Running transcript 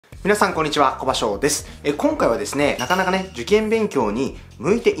皆さんこんにちは、小場翔です。今回はですね、なかなかね、受験勉強に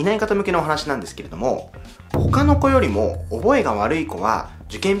向いていない方向けのお話なんですけれども、他の子よりも覚えが悪い子は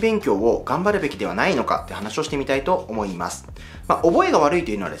受験勉強を頑張るべきではないのかって話をしてみたいと思います。覚えが悪い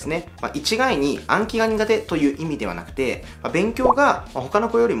というのはですね、一概に暗記が苦手という意味ではなくて、勉強が他の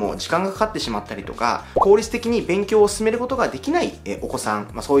子よりも時間がかかってしまったりとか、効率的に勉強を進めることができないお子さ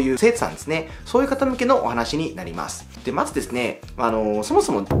ん、そういう生徒さんですね、そういう方向けのお話になります。で、まずですね、そも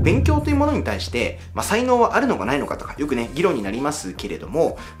そも勉強というものに対して、才能はあるのかないのかとか、よくね、議論になりますけれど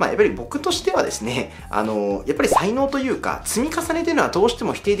も、やっぱり僕としてはですね、やっぱり才能というか、積み重ねというのはどうして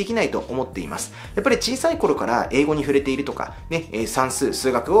も否定できないと思っています。やっぱり小さい頃から英語に触れているとか、ね、算数、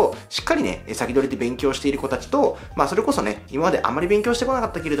数学をしっかりね、先取りで勉強している子たちと、それこそね、今まであまり勉強してこなか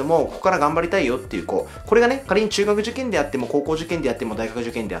ったけれども、ここから頑張りたいよっていう子、これがね、仮に中学受験であっても、高校受験であっても、大学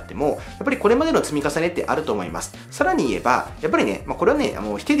受験であっても、やっぱりこれまでの積み重ねってあると思います。さらに言えば、やっぱりね、これはね、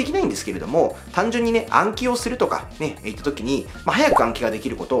否定できないんですけれども、単純にね、暗記をするとか、ね、言った時に、早く暗記ができ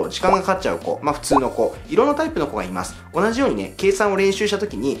る子と、時間がかかっちゃう子、普通の子、いろんなタイプの子がいます。同じようにね、計算を練習した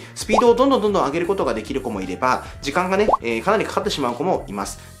時に、スピードをどんどん上げることができる子もいれば、時間がね、かなりかかってしまう子もいま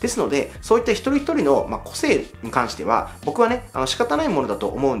す。ですので、そういった一人一人の、個性に関しては、僕はね、仕方ないものだと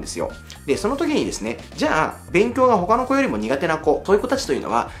思うんですよ。で、その時にですね、じゃあ、勉強が他の子よりも苦手な子、そういう子たちという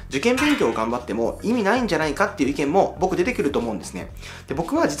のは、受験勉強を頑張っても意味ないんじゃないかっていう意見も僕出てくると思うんですね。で、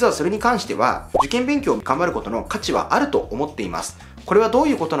僕は実はそれに関しては、受験勉強を頑張ることの価値はあると思っています。これはどう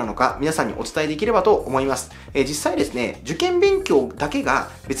いうことなのか皆さんにお伝えできればと思います。実際ですね、受験勉強だけが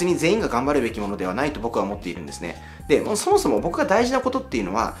別に全員が頑張るべきものではないと僕は思っているんですね。で、そもそも僕が大事なことっていう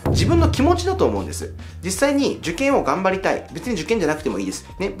のは自分の気持ちだと思うんです。実際に受験を頑張りたい。別に受験じゃなくてもいいです。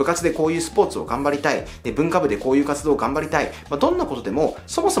ね、部活でこういうスポーツを頑張りたい。で、文化部でこういう活動を頑張りたい。どんなことでも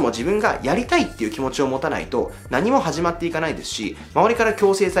そもそも自分がやりたいっていう気持ちを持たないと何も始まっていかないですし、周りから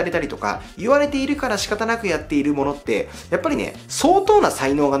強制されたりとか言われているから仕方なくやっているものってやっぱりね、相当な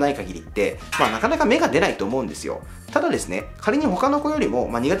才能がない限りって、なかなか芽が出ないと思うんですよ。ただですね、仮に他の子よりも、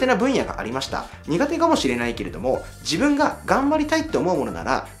苦手な分野がありました。苦手かもしれないけれども、自分が頑張りたいって思うものな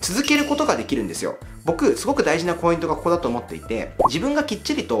ら、続けることができるんですよ。僕、すごく大事なポイントがここだと思っていて、自分がきっ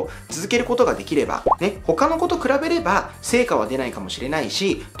ちりと続けることができれば、ね、他の子と比べれば成果は出ないかもしれない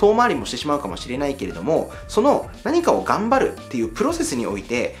し、遠回りもしてしまうかもしれないけれども、その何かを頑張るっていうプロセスにおい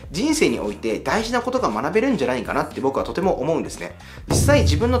て、人生において大事なことが学べるんじゃないかなって僕はとても思うんですね。実際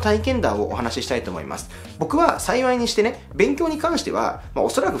自分の体験談をお話ししたいと思います。僕は幸いにしてね、勉強に関しては、お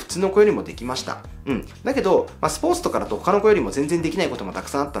そらく普通の子よりもできました。だけど、スポーツとかだと他の子よりも全然できないこともたく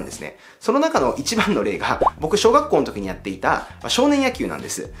さんあったんですね。その中の一番の例が、僕小学校の時にやっていた、少年野球なんで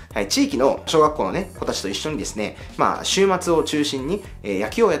す。はい、地域の小学校のね、子たちと一緒にですね、週末を中心に、野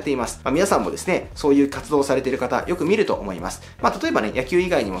球をやっています。皆さんもですね、そういう活動をされている方、よく見ると思います。例えばね、野球以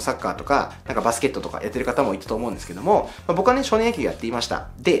外にもサッカーとか、バスケットとかやってる方もいたと思うんですけども、僕はね、少年野球やっていました。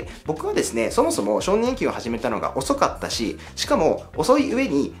で、僕はですね、そもそも少年野球を始めたのが遅かったし、しかも遅い上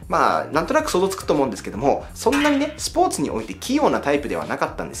に、なんとなく想像つくと思うんですけども、そんなにね、スポーツにおいて器用なタイプではなか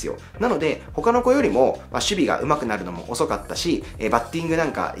ったんですよ。なので、他の子よりも、守備が上手くなるのも遅かったし、バッティングな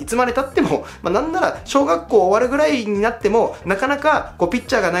んかいつまで経っても、なんなら小学校終わるぐらいになっても、なかなかピッ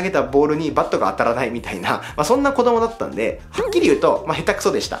チャーが投げたボールにバットが当たらないみたいな、そんな子供だったんで、はっきり言うと、下手く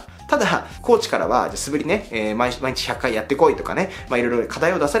そでした。ただ、コーチからは、素振りね、毎日100回やってこいとかね、いろいろ課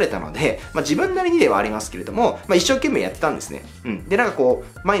題を出されたので、自分なりにではありますけれども、一生懸命やってたんですね。で、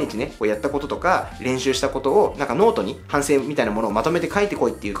毎日ね、やったこととか、練習したことを、ノートに反省みたいなものをまとめて書いてこ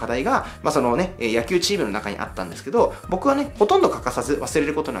いっていう課題が、そのね、野球チームの中にあったんですけど、僕はね、ほとんど欠かさず忘れ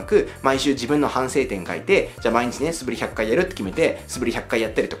ることなく、毎週自分の反省点書いて、じゃあ毎日ね、素振り100回やるって決めて、素振り100回や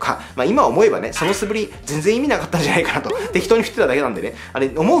ったりとか、今思えばね、その素振り全然意味なかったんじゃないかなと、適当に振ってただけなんでね、あれ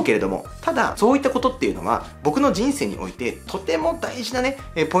思うけれども、ただ、そういったことっていうのは、僕の人生において、とても大事なね、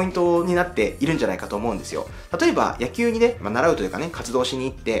ポイントになっているんじゃないかと思うんですよ。例えば、野球にね、習うというかね、活動しに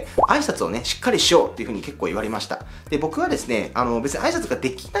行って、挨拶をね、しっかりしようっていう風に結構言われました。で、僕はですね、別に挨拶が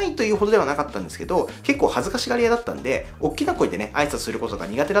できないというほどではなかったんですけど、結構恥ずかしがり屋だったんで、大きな声でね、挨拶することが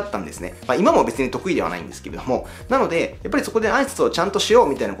苦手だったんですね。今も別に得意ではないんですけれども、なので、やっぱりそこで挨拶をちゃんとしよう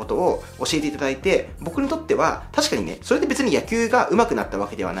みたいなことを教えていただいて、僕にとっては、確かにね、それで別に野球が上手くなったわ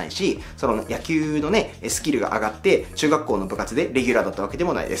けではないし、その野球のね、スキルが上がって、中学校の部活でレギュラーだったわけで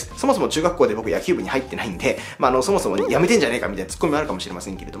もないです。そもそも中学校で僕野球部に入ってないんで、そもそもね、やめてんじゃねえかみたいなツッコミもあるかもしれま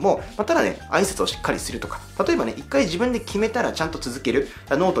せんけれども、ただね、挨拶をしっかりするとか、例えばね、一回自分で決めたらちゃんと続ける。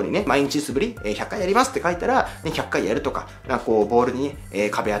ノートにね、毎日素振り、100回やりますって書いたら、ね、100回やるとか、ボールにね、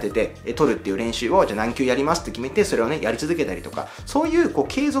壁当てて、取るっていう練習を、じゃあ何球やりますって決めて、それをね、やり続けたりとか、そういう、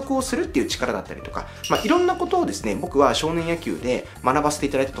継続をするっていう力だったりとか、いろんなことをですね、僕は少年野球で学ばせてい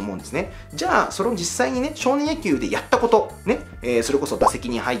ただいたと思うんですね。じゃあ、それを実際にね、少年野球でやったこと、ね、それこそ打席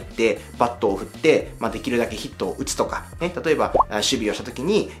に入って、バットを振って、できるだけヒットを打つとか、ね、例えば、守備をした時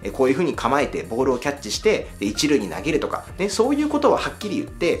に、こういう風に構えて、ボールをキャッチして、一塁に投げるとか、ね、そういうことははっきり言っ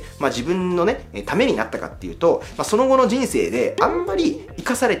て、自分のね、ためになったかっていうと、その後の人生であんまり活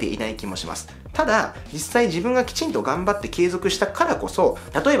かされていない気もします。ただ、実際自分がきちんと頑張って継続したからこそ、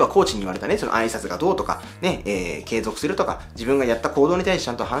例えばコーチに言われたね、その挨拶がどうとか、ね、継続するとか、自分がやった行動に対してち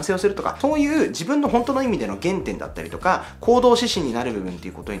ゃんと反省をするとか、そういう自分の本当の意味での原点だったりとか、行動指針になる部分って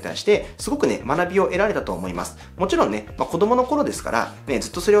いうことに対して、すごくね、学びを得られたと思います。もちろんね、子供の頃ですから、ね、ず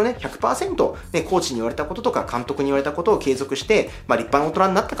っとそれをね、100%、ね、コーチに言われたこととか、監督に言われたことを継続して、立派な大人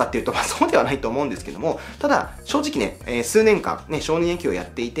になったかっていうと、そうではないと思うんですけども、ただ、正直ね、数年間、ね、少年野球をやっ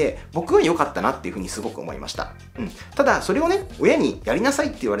ていて、僕は良かったなっていうふうにすごく思いました。ただ、それをね、親にやりなさいっ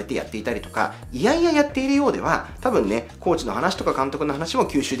て言われてやっていたりとか、いやいややっているようでは、多分ね、コーチの話とか監督の話も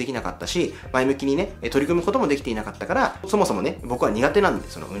吸収できなかったし、前向きにね、取り組むこともできていなかったから、そもそもね、僕は苦手なんで、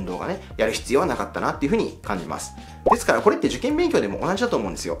その運動がね、やる必要はなかったなっていうふうに感じます。ですから、これって受験勉強でも同じだと思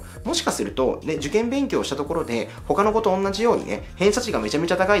うんですよ。もしかすると、ね、受験勉強をしたところで、他の子と同じようにね、偏差値がめちゃめ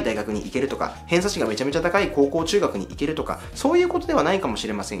ちゃ高い大学に行けるとか、偏差値がめちゃめちゃ高い高校中学に行けるとか、そういうことではないかもし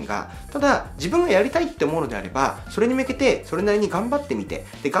れませんが、ただ、自分がやりたいって思うのであれば、それに向けて、それなりに頑張ってみて、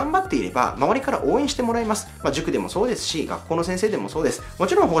で、頑張っていれば、周りから応援してもらいます。塾でもそうですし、学校の先生でもそうです。も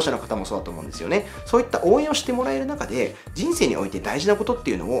ちろん保護者の方もそうだと思うんですよね。そういった応援をしてもらえる中で、人生において大事なことって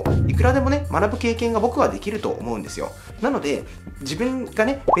いうのを、いくらでもね、学ぶ経験が僕はできると思うんですよ。なので、自分が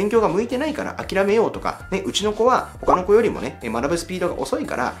ね、勉強が向いてないから諦めようとか、ね、うちの子は他の子よりもね、学ぶスピードが遅い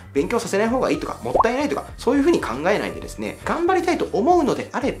から、勉強させない方がいいとか、もったいないとか、そういうふうに考えないでですね、頑張りたいと思うので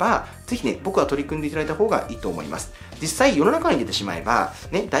あれば、ぜひね、僕は取り組んでいただいた方がいいと思います。実際、世の中に出てしまえば、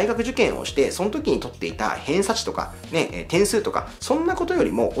ね、大学受験をして、その時に取っていた偏差値とか、ね、点数とか、そんなことよ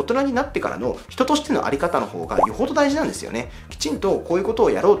りも、大人になってからの人としてのあり方の方がよほど大事なんですよね。きちんとこういうことを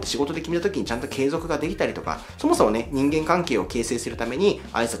やろうって仕事で決めた時にちゃんと継続ができたりとか、そもそもね、人間関係を形成するために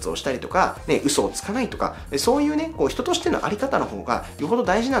挨拶をしたりとか、ね、嘘をつかないとか、そういうね、人としてのあり方の方がよほど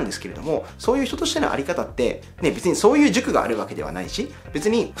大事なんですけれども、そういう人としてのあり方って、ね、別にそういう塾があるわけではないし、別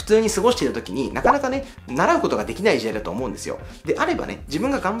に普通に過ごしている時になかなかね、習うことができない時代だと思うんですよ。であればね、自分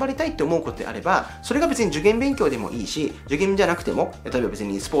が頑張りたいって思うことであれば、それが別に受験勉強でもいいし、受験じゃなくても、例えば別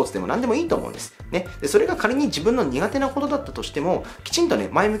にスポーツでも何でもいいと思うんです。ね。でそれが仮に自分の苦手なことだったとしても、きちんとね、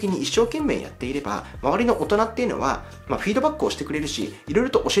前向きに一生懸命やっていれば、周りの大人っていうのは、フィードバックをしてくれるし、いろい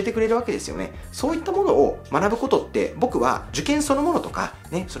ろと教えてくれるわけですよね。そういったものを学ぶことって、僕は受験そのものとか、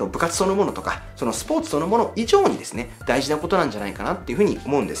ね、その部活そのものとか、そのスポーツそのもの以上にですね、大事なことなんじゃないかなっていうふうに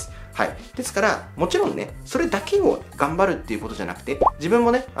思うんです。はい。ですから、もちろんね、それだけを頑張るっていうことじゃなくて、自分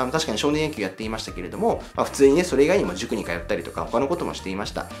もね、確かに少年野球やっていましたけれども、普通にね、それ以外にも塾に通ったりとか、他のこともしていま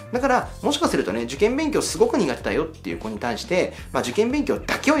した。だから、もしかするとね、受験勉強すごく苦手だよっていう子に対して、受験勉強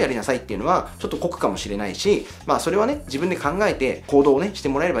だけをやりなさいっていうのは、ちょっと酷かもしれないし、それはね、自分で考えて行動をね、して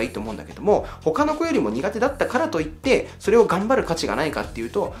もらえればいいと思うんだけども、他の子よりも苦手だったからといって、それを頑張る価値がないかっていう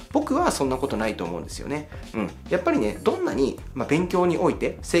と、僕はそんなことないと思うんですよね。やっぱりね、どんなに、勉強におい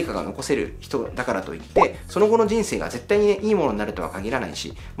て成果が残せる人だからといって、その後の人生が絶対にね、いいものになるとは限らない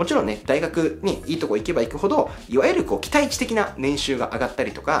し、もちろんね、大学にいいとこ行けば行くほど、いわゆる期待値的な年収が上がった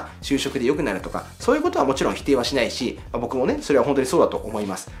りとか、就職で良くなるとか、そういうことはもちろん否定はしないし、僕もね、それは本当にそうだと思い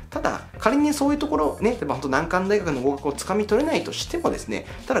ます。ただ、仮にそういうところね、本当難関大学の合格をつかみ取れないとしてもですね、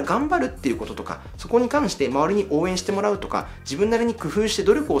ただ頑張るっていうこととか、そこに関して周りに応援してもらうとか、自分なりに工夫して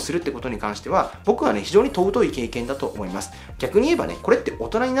努力をするってことに関しては、僕はね、非常に尊い経験だと思います。逆に言えばね、これって大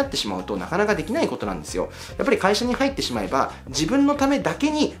人になってしまうとなかなかできないことなんですよ。やっぱり会社に入ってしまえば、自分のためだけ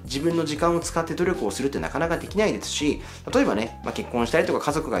に自分の時間を使って努力をするってなかなかできないですし、例えばね、結婚したりとか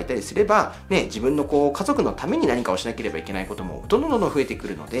家族がいたりすれば、ね、自分の家族のために何かをしなければいけないこともどんどん増えてく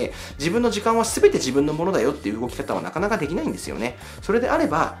るので、自分の時間は全て自分のものだよっていう動き方はなかなかできないんですよね。それであれ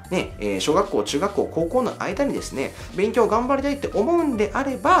ば、ね、小学校、中学校、高校の間にですね、勉強を頑張りたいって思うんであ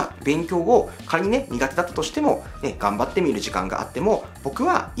れば、勉強を仮にね、苦手だったとしても、ね、頑張ってみる時間があっても、僕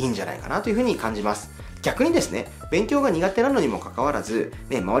はいいんじゃないかなというふうに感じます。逆にですね、勉強が苦手なのにもかかわらず、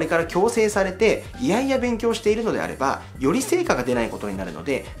ね、周りから強制されて、いやいや勉強しているのであれば、より成果が出ないことになるの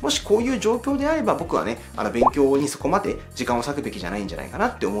で、もしこういう状況であれば、僕はね、勉強にそこまで時間を割くべきじゃないんじゃないかな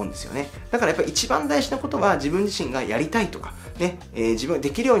って思うんですよね。だからやっぱり一番大事なことは、自分自身がやりたいとか、ね、自分が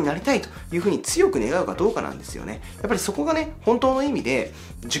できるようになりたいというふうに強く願うかどうかなんですよね。やっぱりそこがね、本当の意味で、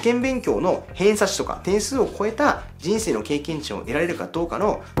受験勉強の偏差値とか点数を超えた人生の経験値を得られるかどうか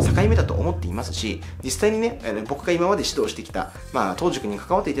の境目だと思っていますし、実際にね、僕が今まで指導してきた、当塾に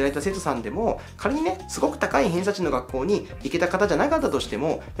関わっていただいた生徒さんでも、仮にね、すごく高い偏差値の学校に行けた方じゃなかったとして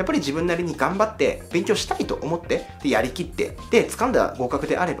も、やっぱり自分なりに頑張って勉強したいと思って、で、やりきって、で、掴んだ合格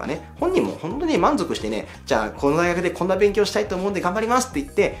であればね、本人も本当に満足してね、じゃあ、この大学でこんな勉強したいと思うんで頑張りますって言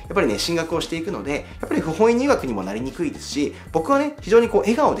って、やっぱりね、進学をしていくので、やっぱり不本意入学にもなりにくいですし、僕はね、非常に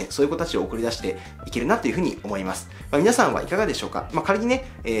笑顔でそういう子たちを送り出していけるなというふうに思います。皆さんはいかがでしょうか？仮にね、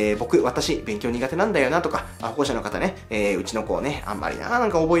私、勉強苦手なんだよなとか、保護者の方ね、うちの子をね、あんまりなん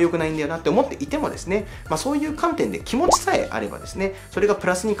か覚え良くないんだよなって思っていてもですね、そういう観点で気持ちさえあればですね、それがプ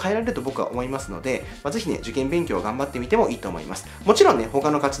ラスに変えられると僕は思いますので、ぜひね、受験勉強を頑張ってみてもいいと思います。もちろんね、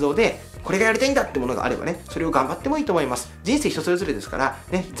他の活動で、これがやりたいんだってものがあればね、それを頑張ってもいいと思います。人生人それぞれですから、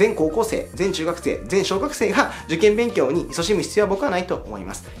ね、全高校生、全中学生、全小学生が受験勉強に勤しむ必要は僕はないと思い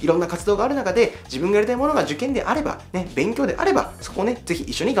ます。いろんな活動がある中で、自分がやりたいものが受験であれば、ね、勉強であれば、そこをね、ぜひ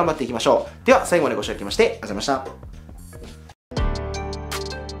一緒に頑張っていきましょう。では、最後までご視聴いただきまして、ありがとうございました。